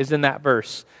koinonia is in that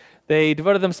verse. They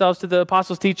devoted themselves to the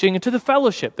apostles' teaching and to the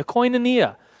fellowship, the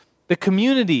koinonia, the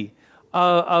community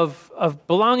of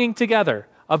belonging together,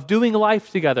 of doing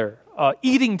life together,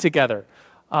 eating together.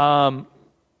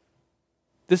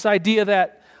 This idea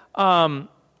that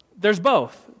there's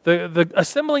both, the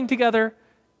assembling together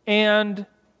and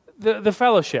the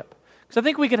fellowship. Because I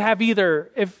think we could have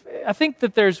either. I think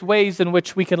that there's ways in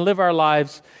which we can live our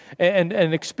lives and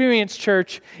experience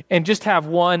church and just have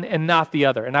one and not the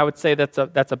other. And I would say that's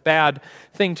a bad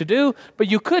thing to do.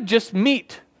 But you could just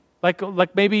meet,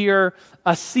 like maybe you're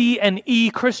a C and E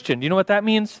Christian. Do you know what that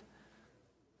means?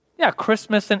 Yeah,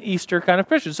 Christmas and Easter kind of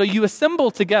Christian. So you assemble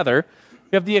together.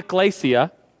 You have the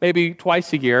ecclesia, maybe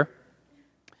twice a year.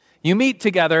 You meet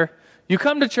together. You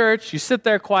come to church. You sit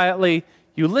there quietly.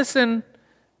 You listen.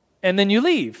 And then you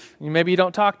leave. Maybe you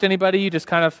don't talk to anybody. You just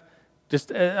kind of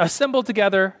assemble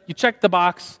together. You check the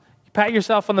box. You pat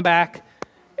yourself on the back.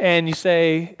 And you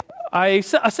say, I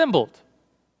assembled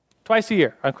twice a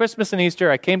year. On Christmas and Easter,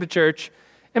 I came to church.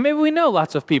 And maybe we know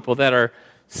lots of people that are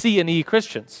C and E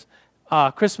Christians.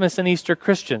 Christmas and Easter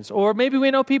Christians. Or maybe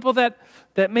we know people that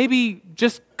maybe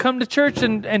just come to church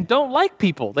and don't like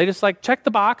people. They just like check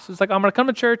the box. It's like, I'm going to come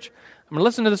to church. I'm going to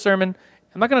listen to the sermon.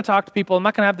 I'm not going to talk to people. I'm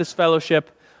not going to have this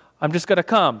fellowship. I'm just going to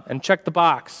come and check the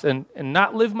box and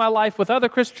not live my life with other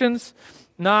Christians,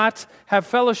 not have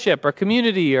fellowship or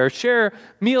community or share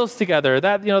meals together.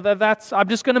 That's I'm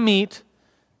just going to meet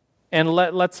and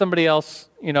let somebody else,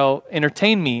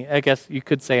 entertain me, I guess you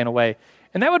could say in a way.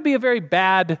 And that would be a very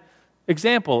bad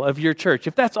example of your church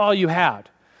if that's all you had.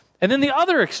 And then the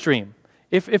other extreme,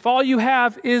 if all you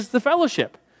have is the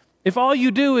fellowship, if all you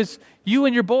do is you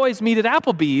and your boys meet at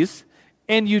Applebee's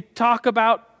and you talk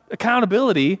about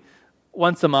accountability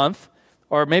once a month,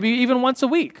 or maybe even once a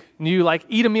week. And you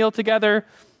eat a meal together,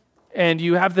 and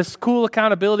you have this cool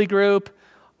accountability group,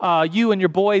 you and your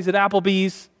boys at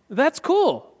Applebee's. That's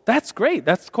cool. That's great.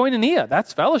 That's koinonia.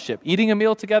 That's fellowship. Eating a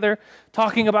meal together,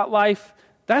 talking about life.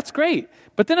 That's great.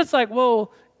 But then it's like,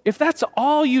 well, if that's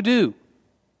all you do,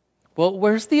 well,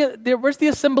 where's the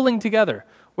assembling together?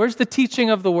 Where's the teaching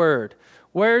of the word?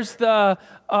 Where's the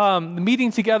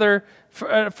meeting together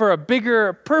for a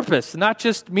bigger purpose? Not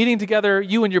just meeting together,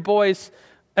 you and your boys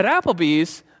at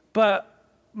Applebee's, but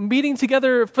meeting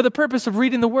together for the purpose of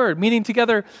reading the Word, meeting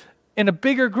together in a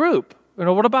bigger group.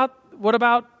 What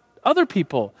about other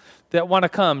people that want to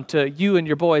come to you and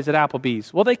your boys at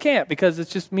Applebee's? Well, they can't because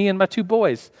it's just me and my two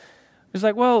boys. It's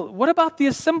like, well, what about the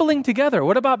assembling together?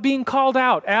 What about being called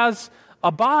out as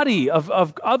a body of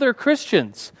other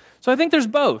Christians? So I think there's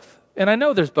both. And I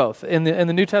know there's both in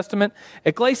the New Testament.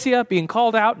 Ecclesia, being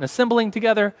called out and assembling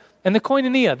together, and the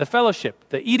koinonia, the fellowship,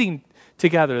 the eating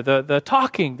together, the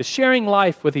talking, the sharing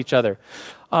life with each other.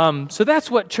 So that's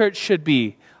what church should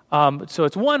be. So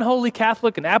it's one holy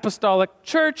Catholic and apostolic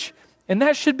church, and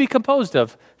that should be composed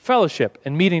of fellowship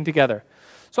and meeting together.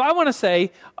 So I want to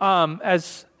say,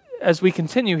 as we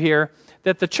continue here,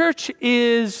 that the church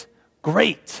is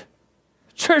great.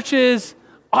 Church is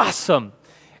awesome.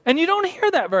 And you don't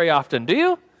hear that very often, do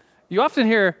you? You often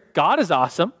hear God is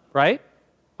awesome, right?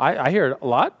 I hear it a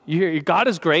lot. You hear God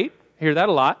is great. I hear that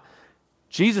a lot.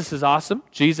 Jesus is awesome.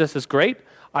 Jesus is great.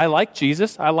 I like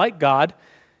Jesus. I like God.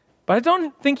 But I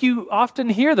don't think you often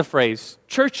hear the phrase,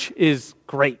 church is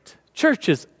great. Church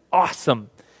is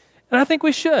awesome. And I think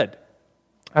we should.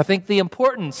 I think the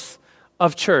importance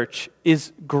of church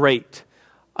is great.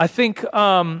 I think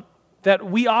that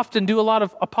we often do a lot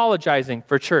of apologizing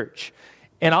for church.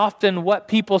 And often what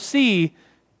people see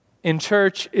in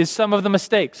church is some of the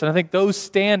mistakes. And I think those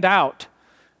stand out.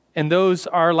 And those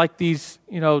are like these,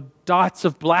 dots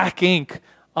of black ink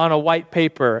on a white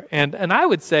paper. And I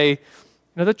would say,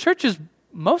 the church is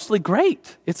mostly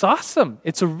great. It's awesome.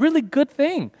 It's a really good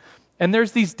thing. And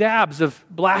there's these dabs of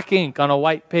black ink on a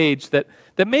white page that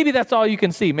maybe that's all you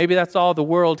can see. Maybe that's all the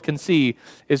world can see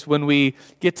is when we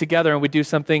get together and we do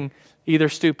something either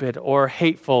stupid or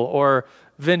hateful or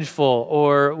vengeful,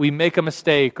 or we make a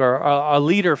mistake, or a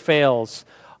leader fails.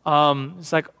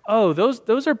 It's like, oh,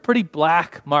 those are pretty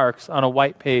black marks on a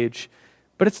white page,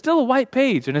 but it's still a white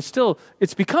page, and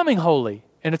it's becoming holy,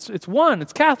 and it's one,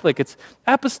 it's Catholic, it's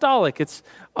apostolic, it's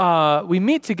we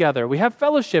meet together, we have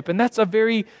fellowship, and that's a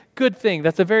very good thing.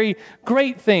 That's a very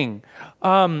great thing.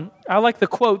 I like the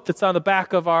quote that's on the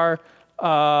back of our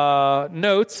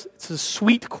notes. It's a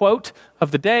sweet quote of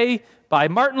the day by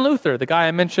Martin Luther, the guy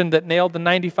I mentioned that nailed the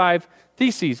 95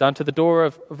 Theses onto the door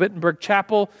of Wittenberg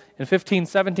Chapel in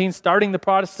 1517, starting the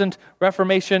Protestant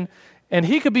Reformation. And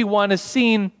he could be one as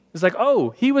seen as like, oh,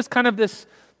 he was kind of this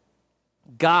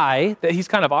guy, that he's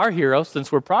kind of our hero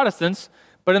since we're Protestants,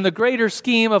 but in the greater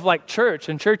scheme of like church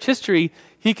and church history,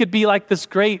 he could be like this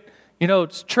great,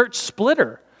 church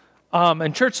splitter.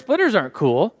 And church splitters aren't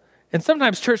cool. And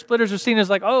sometimes church splitters are seen as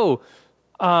like,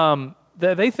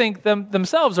 they think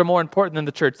themselves are more important than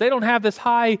the church. They don't have this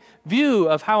high view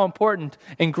of how important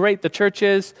and great the church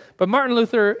is. But Martin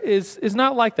Luther is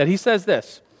not like that. He says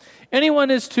this: anyone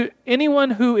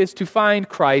who is to find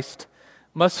Christ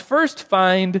must first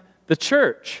find the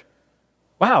church.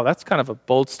 Wow, that's kind of a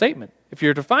bold statement. If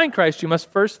you're to find Christ, you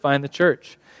must first find the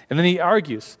church. And then he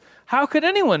argues, how could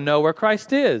anyone know where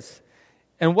Christ is?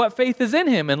 And what faith is in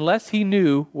him unless he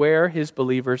knew where his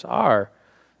believers are?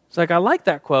 It's like, I like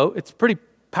that quote. It's pretty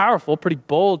powerful, pretty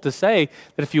bold to say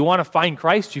that if you want to find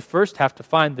Christ, you first have to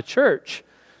find the church.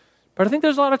 But I think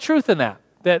there's a lot of truth in that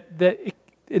it,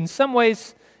 in some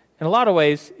ways, in a lot of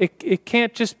ways, it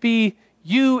can't just be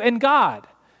you and God.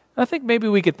 I think maybe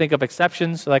we could think of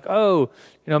exceptions, like,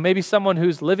 maybe someone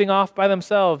who's living off by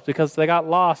themselves because they got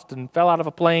lost and fell out of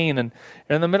a plane and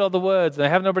they're in the middle of the woods and they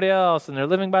have nobody else and they're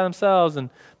living by themselves, and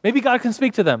maybe God can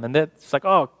speak to them. And it's like,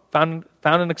 found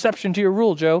an exception to your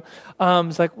rule, Joe.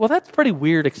 It's like, well, that's a pretty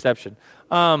weird exception.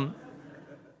 So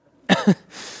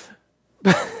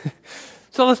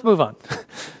let's move on.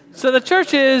 So the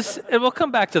church is, and we'll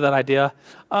come back to that idea,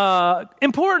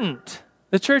 important.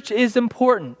 The church is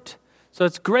important. So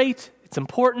it's great, it's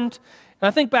important. And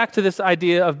I think back to this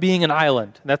idea of being an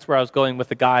island. And that's where I was going with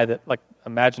the guy that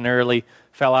imaginarily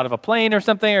fell out of a plane or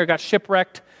something, or got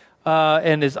shipwrecked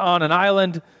and is on an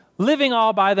island living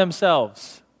all by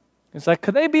themselves. It's like,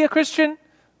 could they be a Christian?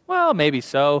 Well, maybe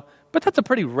so, but that's a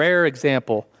pretty rare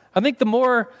example. I think the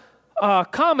more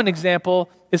common example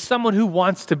is someone who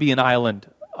wants to be an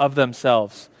island of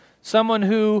themselves. Someone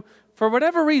who, for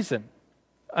whatever reason,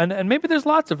 and maybe there's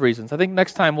lots of reasons. I think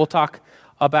next time we'll talk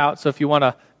about, so if you want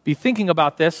to be thinking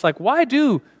about this, like, why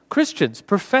do Christians,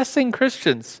 professing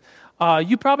Christians,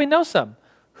 you probably know some,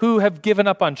 who have given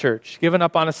up on church, given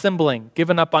up on assembling,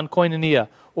 given up on koinonia,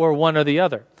 or one or the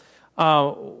other.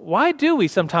 Why do we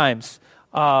sometimes,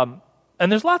 and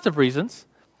there's lots of reasons,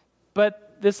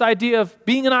 but this idea of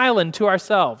being an island to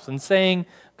ourselves and saying,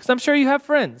 because I'm sure you have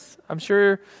friends, I'm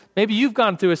sure maybe you've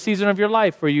gone through a season of your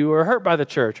life where you were hurt by the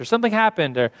church, or something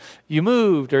happened, or you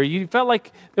moved, or you felt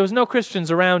like there was no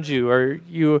Christians around you, or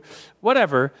you,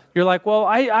 whatever. You're like, well,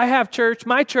 I have church.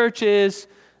 My church is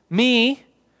me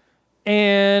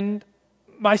and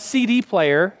my CD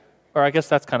player, or I guess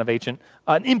that's kind of ancient,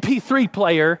 an MP3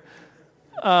 player.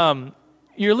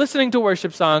 You're listening to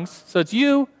worship songs. So it's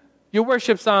you, your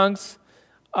worship songs,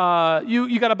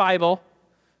 you got a Bible,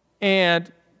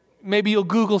 and maybe you'll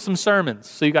Google some sermons.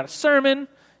 So you got a sermon,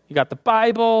 you got the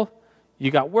Bible, you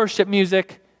got worship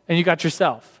music, and you got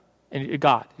yourself and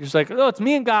God. You're just like, it's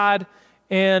me and God,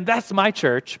 and that's my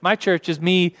church. My church is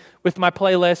me with my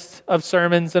playlist of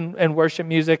sermons and worship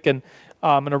music, and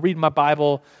I'm going to read my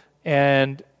Bible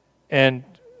and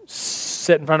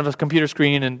sit in front of a computer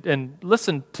screen and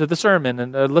listen to the sermon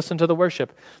and listen to the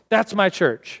worship. That's my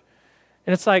church.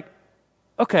 And it's like,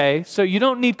 okay, so you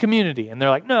don't need community. And they're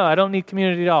like, no, I don't need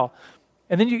community at all.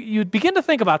 And then you begin to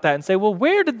think about that and say, well,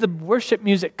 where did the worship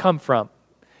music come from?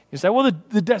 You say, well,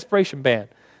 the Desperation Band.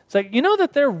 It's like, you know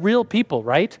that they're real people,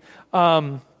 right?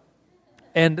 And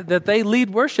that they lead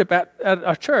worship at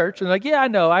a church. And like, yeah, I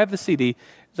know, I have the CD.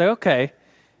 It's like, okay.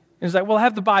 And he's like, well, I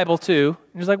have the Bible too.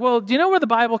 And he's like, well, do you know where the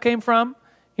Bible came from?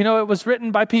 You know, it was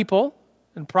written by people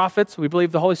and prophets. We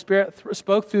believe the Holy Spirit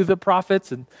spoke through the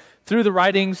prophets and through the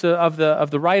writings of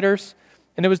the writers.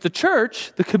 And it was the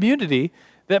church, the community,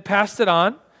 that passed it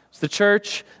on. It's the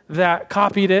church that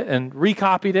copied it and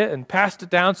recopied it and passed it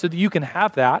down so that you can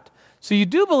have that. So you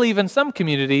do believe in some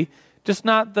community, just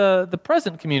not the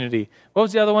present community. What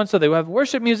was the other one? So they have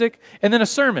worship music and then a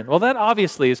sermon. Well, that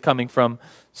obviously is coming from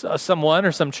someone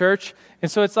or some church.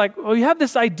 And so it's like, well, you have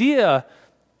this idea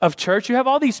of church. You have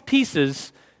all these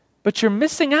pieces, but you're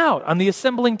missing out on the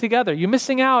assembling together. You're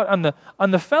missing out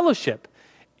on the fellowship.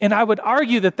 And I would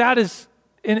argue that is,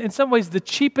 in some ways, the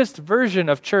cheapest version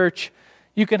of church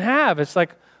you can have. It's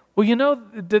like, well, you know,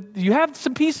 you have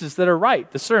some pieces that are right.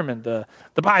 The sermon, the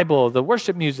Bible, the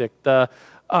worship music, you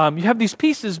have these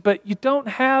pieces, but you don't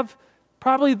have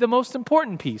probably the most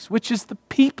important piece, which is the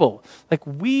people. Like,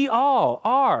 we all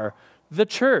are the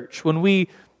church. When we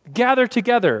gather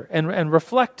together and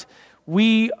reflect,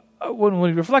 when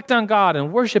we reflect on God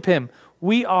and worship Him,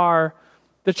 we are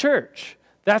the church.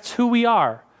 That's who we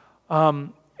are.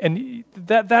 And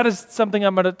that is something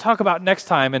I'm going to talk about next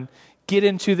time and get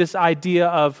into this idea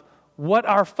of what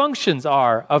our functions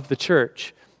are of the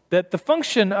church. That the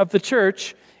function of the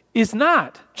church is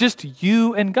not just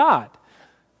you and God.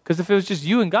 Because if it was just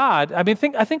you and God, I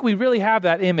think we really have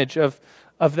that image of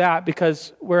that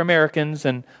because we're Americans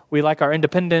and we like our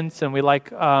independence and we like,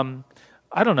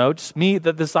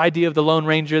 this idea of the Lone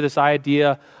Ranger, this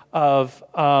idea of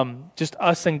just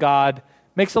us and God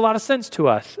makes a lot of sense to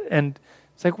us. And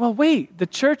it's like, well, wait,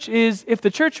 if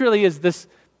the church really is this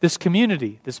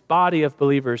community, this body of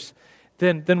believers,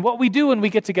 then what we do when we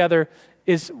get together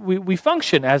is we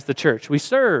function as the church. We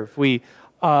serve, we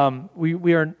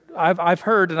I've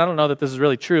heard, and I don't know that this is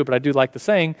really true, but I do like the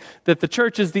saying, that the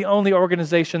church is the only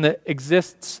organization that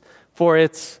exists for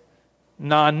its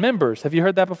non-members. Have you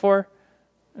heard that before?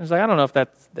 It's like, I don't know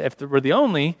if we're the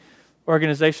only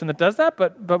organization that does that,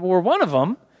 but we're one of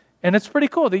them, and it's pretty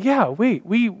cool that,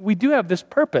 we do have this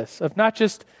purpose of not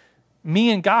just me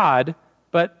and God,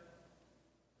 but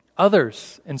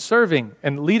others, and serving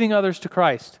and leading others to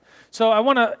Christ. So I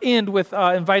want to end with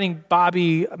inviting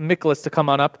Bobby Miklas to come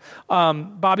on up.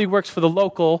 Bobby works for the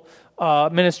local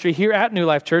ministry here at New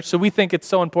Life Church, so we think it's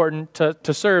so important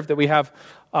to serve that we have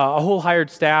a whole hired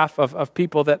staff of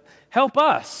people that help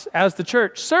us as the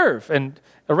church serve and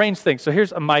arrange things. So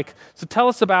here's a mic. So tell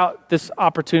us about this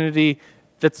opportunity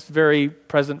that's very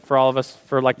present for all of us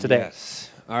for like today. Yes.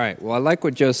 All right. Well, I like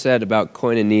what Joe said about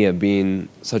koinonia being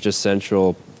such a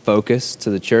central focus to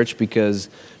the church, because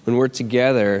when we're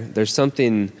together, there's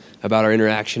something about our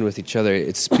interaction with each other.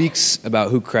 It speaks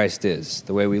about who Christ is,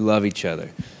 the way we love each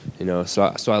other.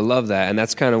 So I love that, and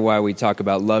that's kind of why we talk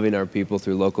about loving our people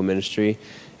through local ministry.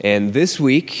 And this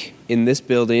week, in this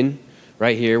building,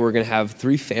 right here, we're going to have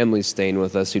 3 families staying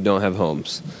with us who don't have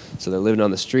homes. So they're living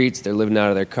on the streets, they're living out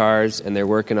of their cars, and they're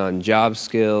working on job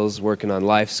skills, working on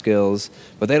life skills,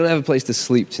 but they don't have a place to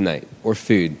sleep tonight or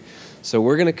food. So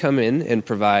we're going to come in and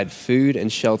provide food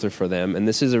and shelter for them, and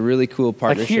this is a really cool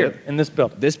partnership. Like here, in this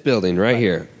building? This building, right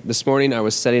here. This morning I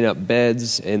was setting up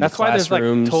beds in the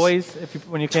classrooms. That's why there's like toys,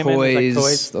 when you came in, there's like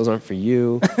toys. Those aren't for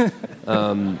you.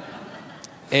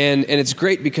 And it's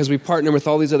great because we partner with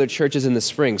all these other churches in the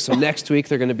spring. So next week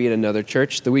they're going to be at another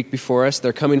church. The week before us,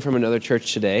 they're coming from another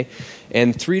church today.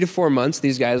 And 3 to 4 months,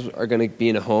 these guys are going to be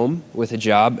in a home with a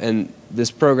job, and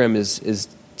this program is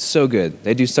so good.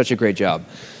 They do such a great job.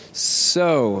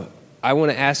 So I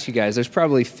want to ask you guys, there's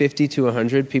probably 50 to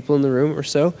 100 people in the room or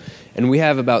so, and we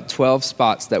have about 12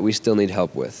 spots that we still need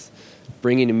help with.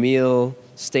 Bringing a meal,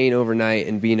 staying overnight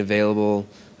and being available,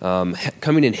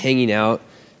 coming and hanging out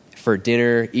for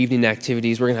dinner, evening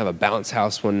activities. We're going to have a bounce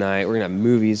house one night. We're going to have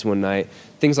movies one night,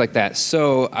 things like that.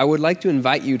 So I would like to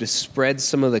invite you to spread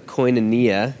some of the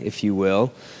koinonia, if you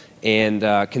will, and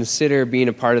consider being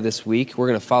a part of this week. We're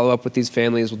going to follow up with these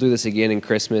families. We'll do this again in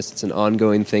Christmas. It's an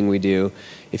ongoing thing we do.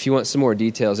 If you want some more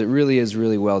details, it really is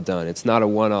really well done. It's not a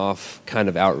one-off kind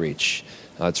of outreach.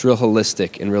 It's real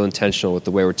holistic and real intentional with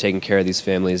the way we're taking care of these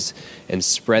families and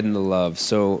spreading the love.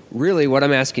 So really what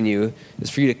I'm asking you is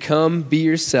for you to come be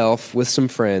yourself with some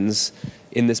friends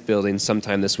in this building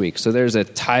sometime this week. So there's a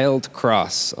tiled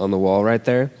cross on the wall right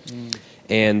there.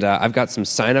 And I've got some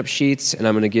sign-up sheets, and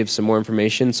I'm going to give some more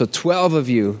information. So 12 of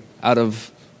you out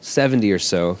of 70 or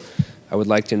so, I would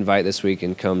like to invite this week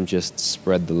and come just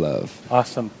spread the love.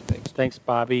 Awesome. Thanks,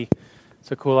 Bobby.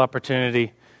 It's a cool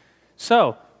opportunity.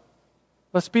 So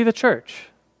let's be the church.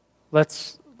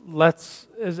 Let's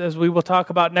as we will talk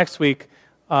about next week,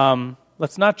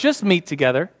 let's not just meet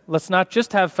together. Let's not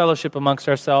just have fellowship amongst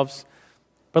ourselves,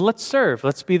 but let's serve.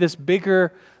 Let's be this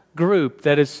bigger group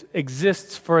that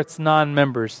exists for its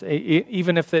non-members.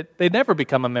 Even if they never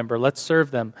become a member, let's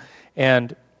serve them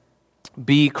and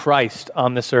be Christ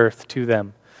on this earth to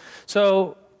them.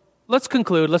 So let's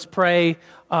conclude. Let's pray.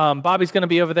 Bobby's going to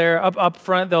be over there. Up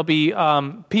front, there'll be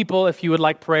people if you would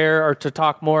like prayer or to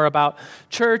talk more about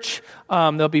church.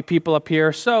 There'll be people up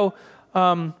here. So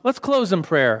let's close in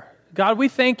prayer. God, we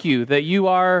thank you that you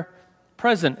are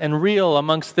present and real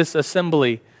amongst this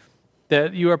assembly,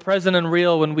 that you are present and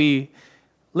real when we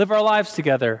live our lives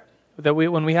together, that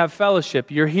when we have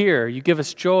fellowship, you're here. You give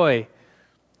us joy.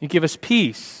 You give us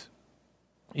peace.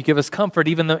 You give us comfort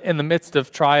even in the midst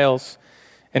of trials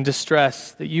and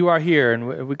distress, that you are here.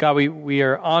 And God, we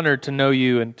are honored to know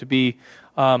you and to be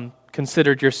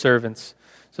considered your servants.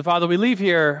 So Father, we leave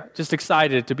here just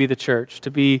excited to be the church,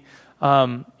 to be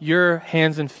your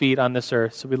hands and feet on this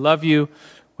earth. So we love you.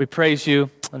 We praise you.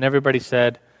 And everybody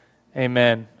said,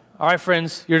 amen. All right,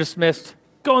 friends, you're dismissed.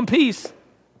 Go in peace.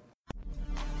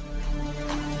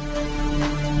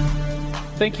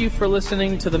 Thank you for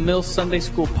listening to the Mills Sunday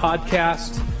School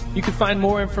podcast. You can find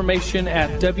more information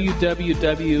at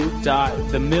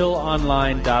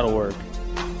www.themillonline.org.